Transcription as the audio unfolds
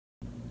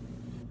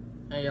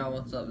Hey y'all,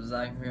 what's up?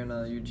 Zack here,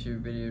 another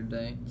YouTube video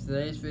today.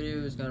 Today's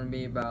video is going to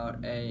be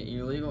about a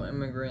illegal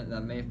immigrant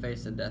that may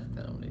face a death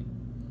penalty.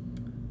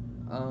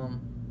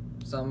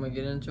 So I'm going to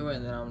get into it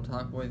and then I'm going to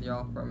talk with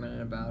y'all for a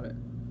minute about it.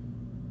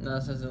 Now,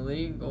 it says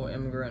illegal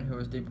immigrant who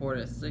was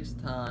deported 6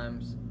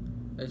 times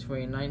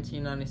between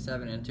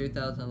 1997 and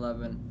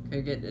 2011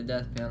 could get the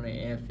death penalty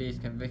if he's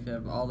convicted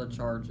of all the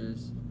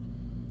charges.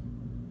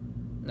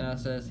 Now, it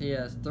says he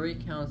has 3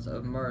 counts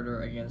of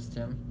murder against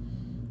him,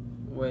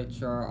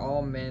 which are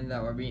all men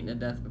that were beaten to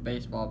death with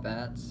baseball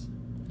bats.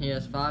 He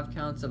has 5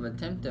 counts of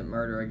attempted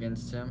murder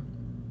against him.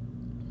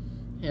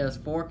 He has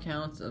 4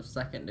 counts of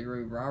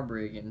second-degree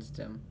robbery against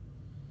him.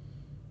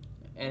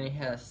 And he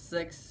has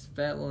 6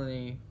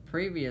 felony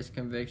previous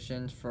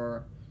convictions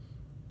for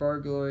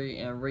burglary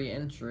and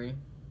re-entry.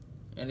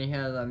 And he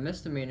has a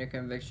misdemeanor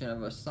conviction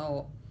of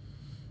assault.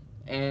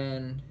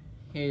 And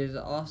he is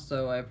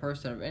also a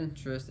person of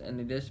interest in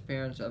the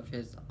disappearance of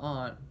his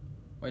aunt,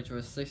 which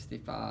was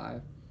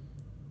 65.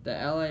 The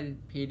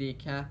LAPD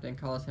captain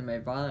calls him a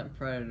violent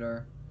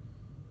predator.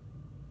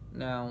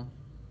 Now,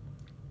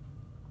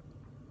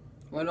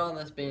 with all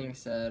this being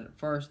said,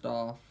 first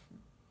off,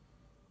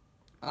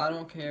 I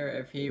don't care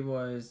if he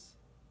was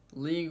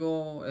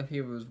legal, if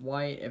he was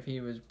white, if he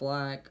was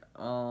black.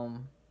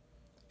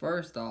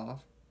 First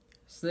off,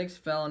 6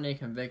 felony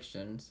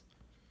convictions.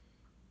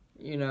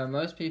 You know,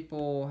 most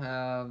people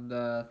have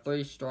the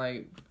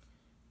 3-strike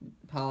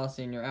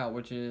policy and you're out,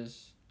 which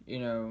is,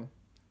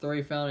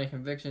 3 felony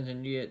convictions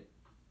and you get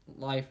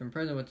life in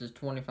prison, which is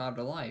 25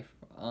 to life.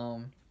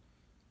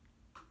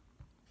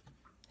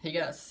 He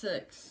got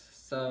 6,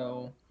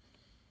 so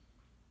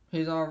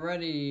he's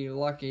already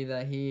lucky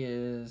that he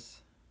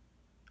is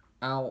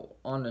out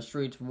on the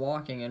streets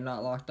walking and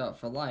not locked up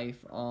for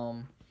life.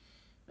 And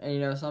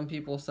some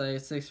people say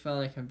 6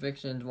 felony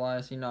convictions, why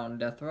is he not on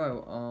death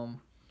row?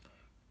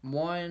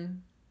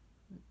 1,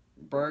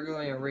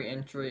 burglary and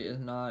re-entry is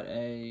not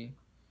a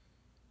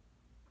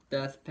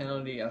death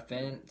penalty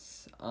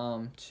offense.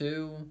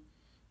 2,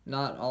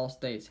 not all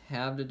states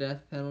have the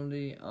death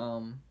penalty.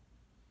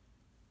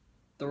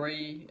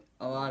 3,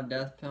 a lot of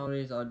death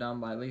penalties are done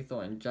by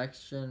lethal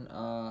injection,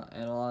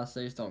 and a lot of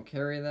states don't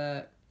carry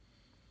that.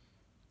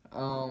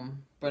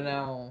 But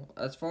now,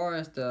 as far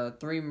as the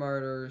 3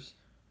 murders,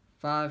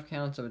 5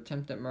 counts of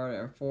attempted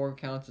murder, and 4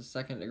 counts of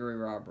second-degree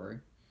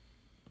robbery,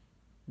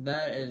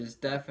 that is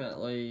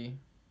definitely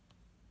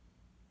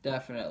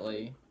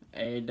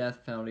a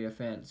death penalty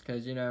offense,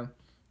 because,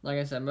 like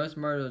I said, most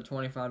murders are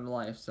 25 to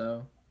life,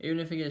 so even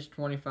if he gets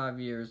 25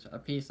 years a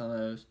piece on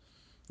those,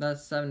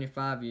 that's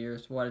 75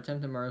 years. What,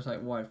 attempted murder is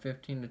like, what,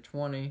 15 to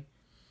 20?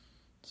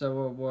 So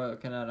we're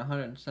looking at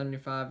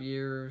 175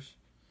 years.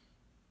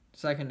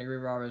 Second degree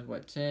robbery is,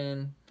 what,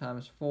 10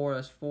 times 4,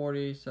 that's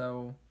 40,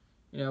 so,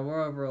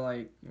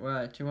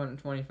 we're at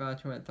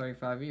 225,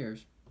 235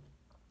 years.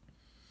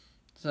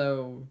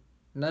 So,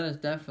 that is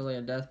definitely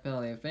a death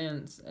penalty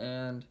offense,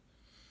 and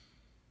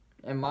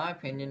in my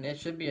opinion, it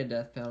should be a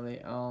death penalty.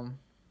 And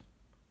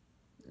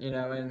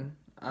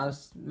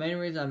main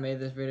reason I made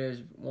this video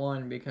is,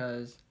 1,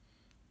 because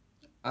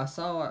I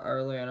saw it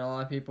earlier and a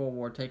lot of people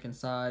were taking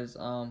sides.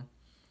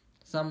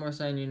 Some were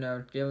saying,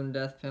 give him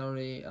death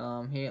penalty,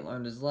 he ain't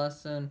learned his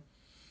lesson.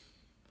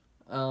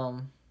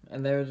 And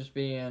they were just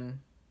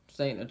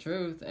stating the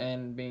truth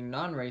and being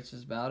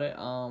non-racist about it.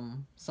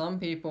 Some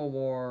people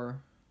were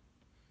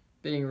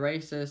being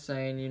racist,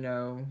 saying,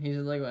 he's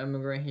a legal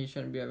immigrant, he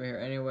shouldn't be over here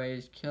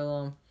anyways,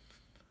 kill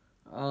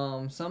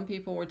him. Some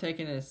people were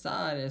taking his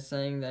side and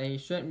saying that he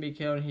shouldn't be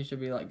killed and he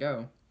should be let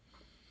go.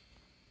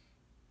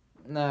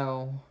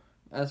 Now,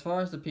 as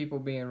far as the people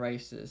being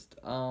racist,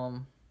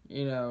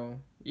 you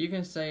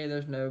can say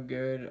there's no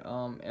good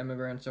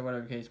immigrants or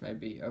whatever the case may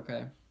be,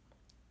 okay?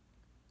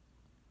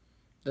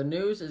 The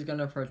news is going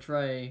to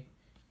portray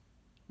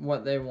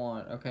what they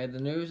want, okay? The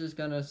news is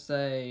going to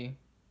say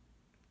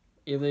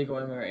illegal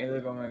immigrant.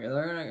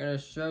 They're not going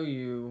to show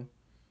you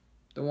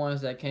the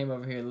ones that came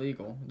over here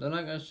legal. They're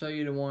not going to show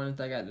you the ones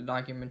that got the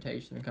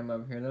documentation to come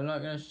over here. They're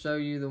not going to show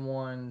you the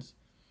ones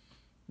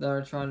that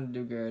are trying to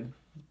do good.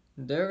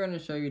 They're going to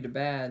show you the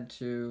bad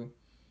to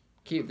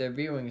keep their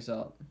viewings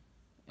up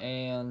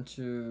and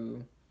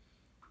to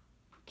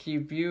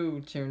keep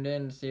you tuned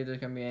in to see if there's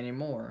going to be any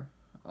more.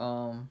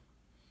 Now,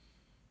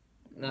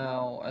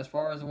 as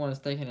far as the ones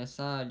taking his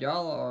side,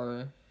 y'all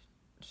are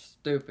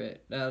stupid.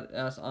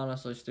 That's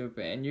honestly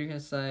stupid. And you can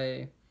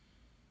say,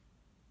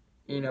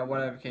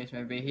 whatever case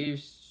may be,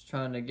 he's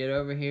trying to get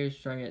over here, he's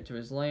trying to get to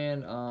his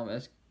land,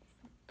 it's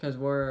because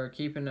we're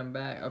keeping him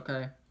back,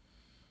 okay?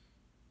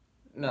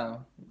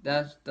 No,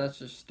 that's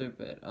just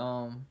stupid.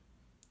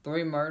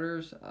 3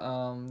 murders,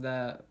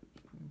 that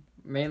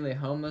mainly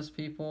homeless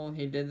people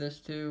he did this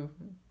to,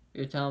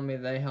 you're telling me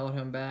they held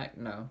him back?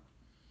 No.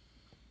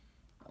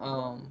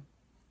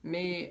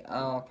 Me,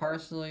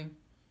 personally,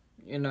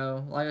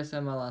 like I said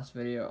in my last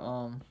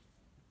video,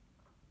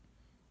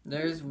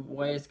 there's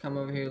ways to come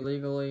over here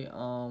legally. As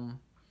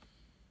long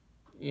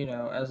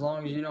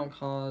as you don't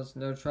cause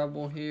no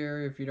trouble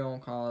here, if you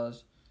don't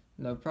cause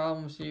no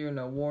problems here,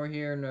 no war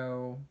here,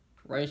 no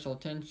racial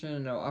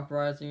tension, no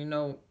uprising,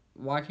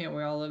 why can't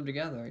we all live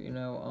together,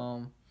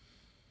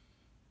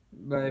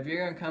 but if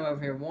you're gonna come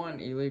over here, one,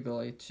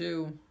 illegally,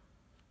 two,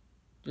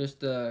 just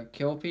to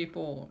kill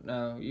people,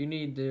 no, you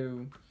need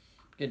to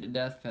get the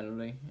death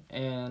penalty.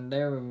 And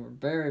they were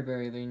very,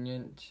 very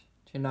lenient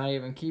to not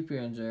even keep you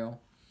in jail.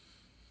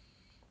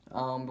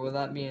 But with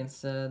that being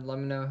said, let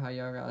me know how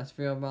y'all guys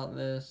feel about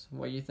this,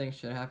 what you think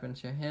should happen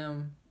to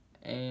him,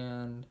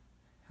 and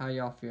how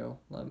y'all feel.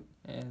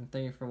 And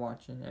thank you for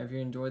watching. If you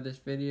enjoyed this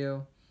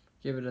video,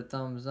 give it a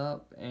thumbs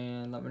up,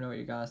 and let me know what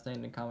you guys think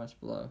in the comments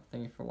below.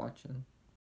 Thank you for watching.